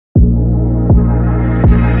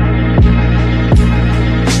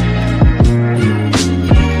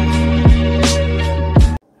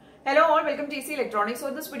Electronics. So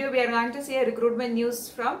in this video we are going to see a recruitment news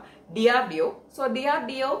from DRDO. So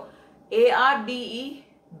DRDO ARDE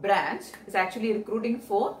branch is actually recruiting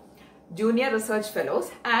for junior research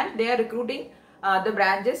fellows, and they are recruiting the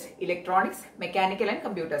branches Electronics, Mechanical and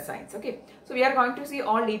Computer Science. Okay, so we are going to see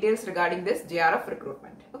all details regarding this JRF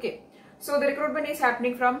recruitment. Okay, so the recruitment is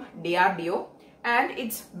happening from DRDO and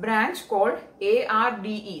its branch called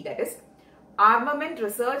ARDE, that is Armament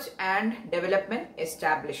Research and Development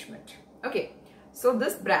Establishment. Okay, so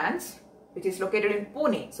this branch, which is located in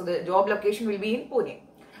Pune, so the job location will be in Pune.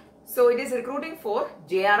 So it is recruiting for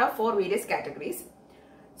JRF for various categories.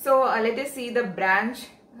 So let us see the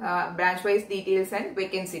branch-wise details and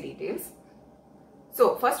vacancy details.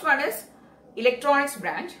 So first one is Electronics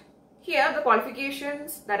branch. Here the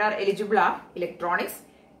qualifications that are eligible are Electronics,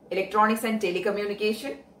 Electronics and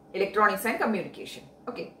Telecommunication, Electronics and Communication.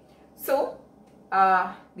 Okay, so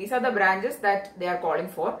these are the branches that they are calling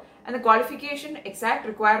for, and the qualification exact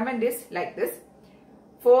requirement is like this.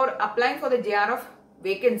 For applying for the JRF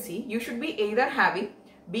vacancy, you should be either having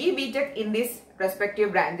BE Tech in these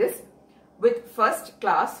respective branches with first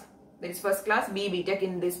class, that is first class BE Tech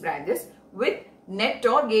in these branches with net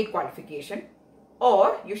or gate qualification,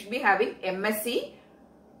 or you should be having MSc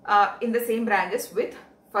in the same branches with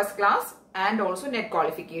first class and also net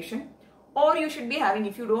qualification, or you should be having,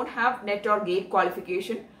 if you don't have net or gate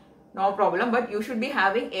qualification, no problem, but you should be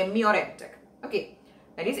having ME or MTech. Okay,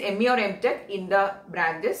 that is ME or MTech in the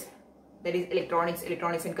branches, that is Electronics,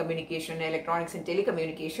 Electronics and Communication, Electronics and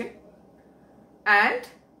Telecommunication, and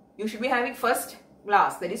you should be having first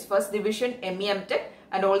class, that is first division ME MTech,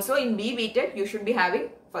 and also in BE Tech you should be having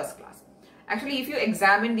first class. Actually, if you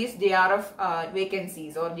examine these JRF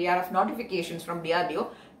vacancies or JRF notifications from DRDO,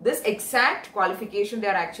 this exact qualification they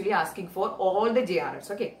are actually asking for all the JRFs.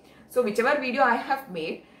 Okay, so whichever video I have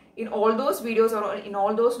made, in all those videos or in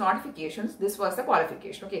all those notifications, this was the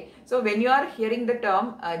qualification. Okay, so when you are hearing the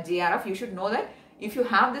term JRF, you should know that if you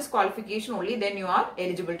have this qualification only, then you are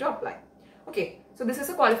eligible to apply. Okay, so this is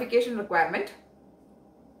a qualification requirement.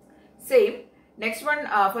 Same. Next one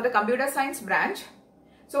for the Computer Science branch.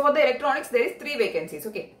 So for the Electronics, there is 3 vacancies.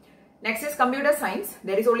 Okay, next is Computer Science.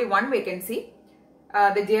 There is only 1 vacancy.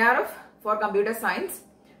 The JRF for Computer Science,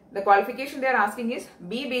 the qualification they are asking is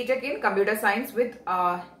BE Tech in Computer Science with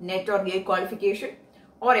net or gate qualification,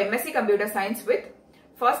 or MSc Computer Science with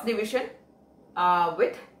first division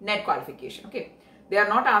with net qualification. Okay, they are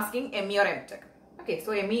not asking ME or MTech. Okay,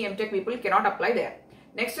 so ME, MTech people cannot apply there.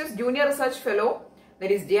 Next is Junior Research Fellow, that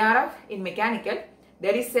is JRF in Mechanical.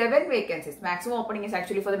 There is 7 vacancies. Maximum opening is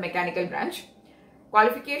actually for the Mechanical branch.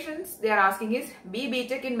 Qualifications they are asking is BE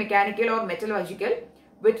Tech in Mechanical or Metallurgical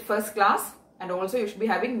with first class, and also you should be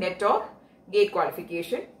having net or gate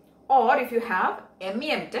qualification, or if you have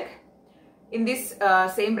ME MTech in these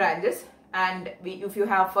same branches, and if you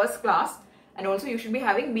have first class, and also you should be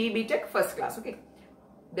having BE Tech first class. Okay,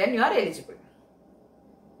 then you are eligible.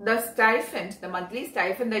 The stipend, the monthly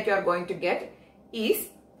stipend that you are going to get is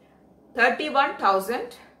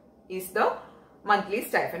 31,000 is the monthly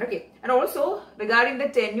stipend. Okay, and also regarding the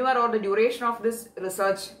tenure or the duration of this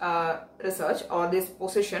research or this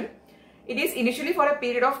position, it is initially for a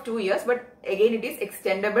period of 2 years, but again it is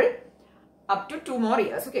extendable up to 2 more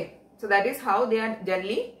years. Okay, so that is how they are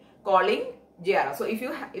generally calling JRF. So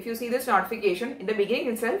if you see this notification in the beginning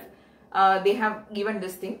itself, they have given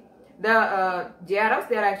this thing. The JRFs,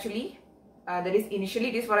 they are actually that is initially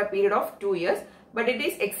it is for a period of 2 years, but it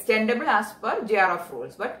is extendable as per JRF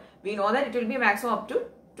rules. But we know that it will be maximum up to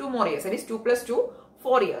 2 more years. That is 2 plus 2,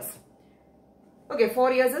 4 years. Okay,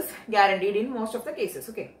 4 years is guaranteed in most of the cases.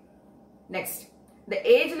 Okay. Next, the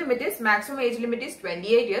age limit is, maximum age limit is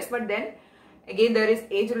 28 years, but then again there is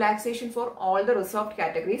age relaxation for all the reserved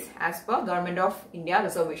categories as per Government of India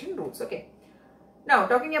reservation rules. Okay. Now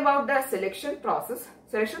talking about the selection process.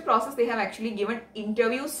 Selection process, they have actually given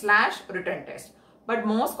interview / written test, but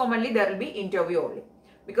most commonly there will be interview only,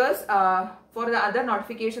 because for the other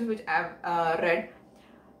notifications which I have read,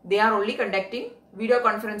 they are only conducting video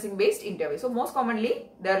conferencing based interview. So most commonly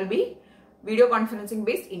there will be video conferencing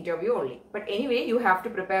based interview only, but anyway you have to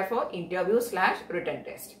prepare for interview / written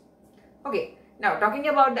test. Okay, now talking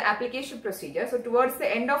about the application procedure. So towards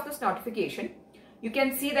the end of this notification, you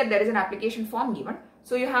can see that there is an application form given.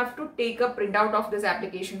 So you have to take a printout of this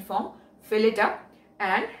application form, fill it up,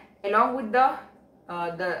 and along with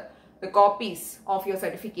the copies of your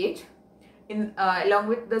certificate, along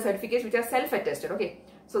with the certificates which are self-attested. Okay,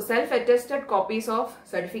 so self-attested copies of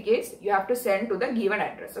certificates you have to send to the given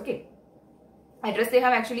address. Okay, address they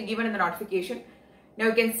have actually given in the notification. Now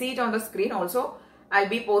you can see it on the screen. Also I'll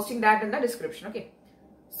be posting that in the description. Okay,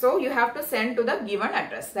 so you have to send to the given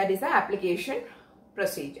address, that is the application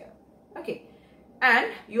procedure. Okay.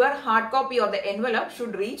 And your hard copy or the envelope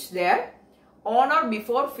should reach there on or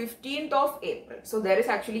before 15th of April. So there is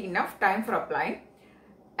actually enough time for applying.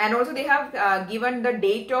 And also they have given the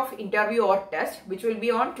date of interview or test, which will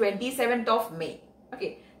be on 27th of May.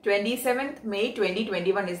 Okay, 27th May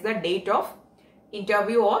 2021 is the date of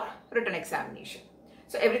interview or written examination.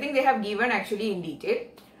 So everything they have given actually in detail.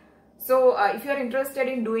 So if you are interested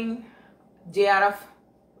in doing JRF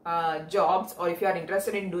jobs, or if you are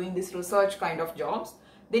interested in doing this research kind of jobs,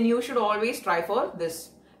 then you should always try for this,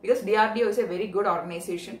 because DRDO is a very good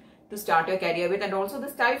organization to start your career with, and also the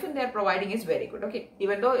stipend they are providing is very good. Okay,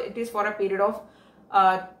 even though it is for a period of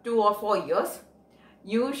 2 or 4 years,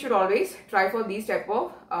 you should always try for these type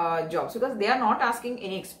of jobs, because they are not asking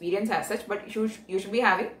any experience as such, but you should be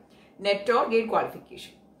having net or gate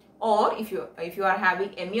qualification, or if you are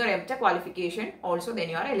having ME or MTech qualification also, then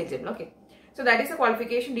you are eligible. Okay. So that is the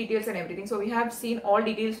qualification details and everything. So we have seen all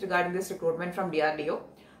details regarding this recruitment from DRDO.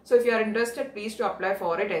 So if you are interested, please to apply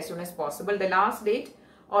for it as soon as possible. The last date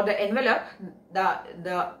or the envelope,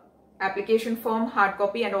 the application form, hard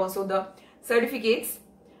copy, and also the certificates,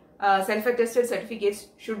 self-attested certificates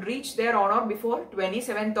should reach there on or before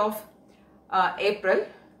 27th of April.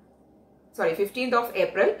 Sorry, 15th of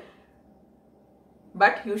April.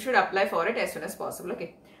 But you should apply for it as soon as possible.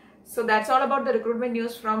 Okay. So that's all about the recruitment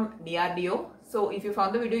news from DRDO. So if you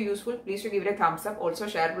found the video useful, please do give it a thumbs up. Also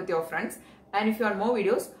share it with your friends. And if you want more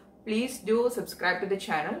videos, please do subscribe to the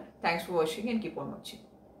channel. Thanks for watching and keep on watching.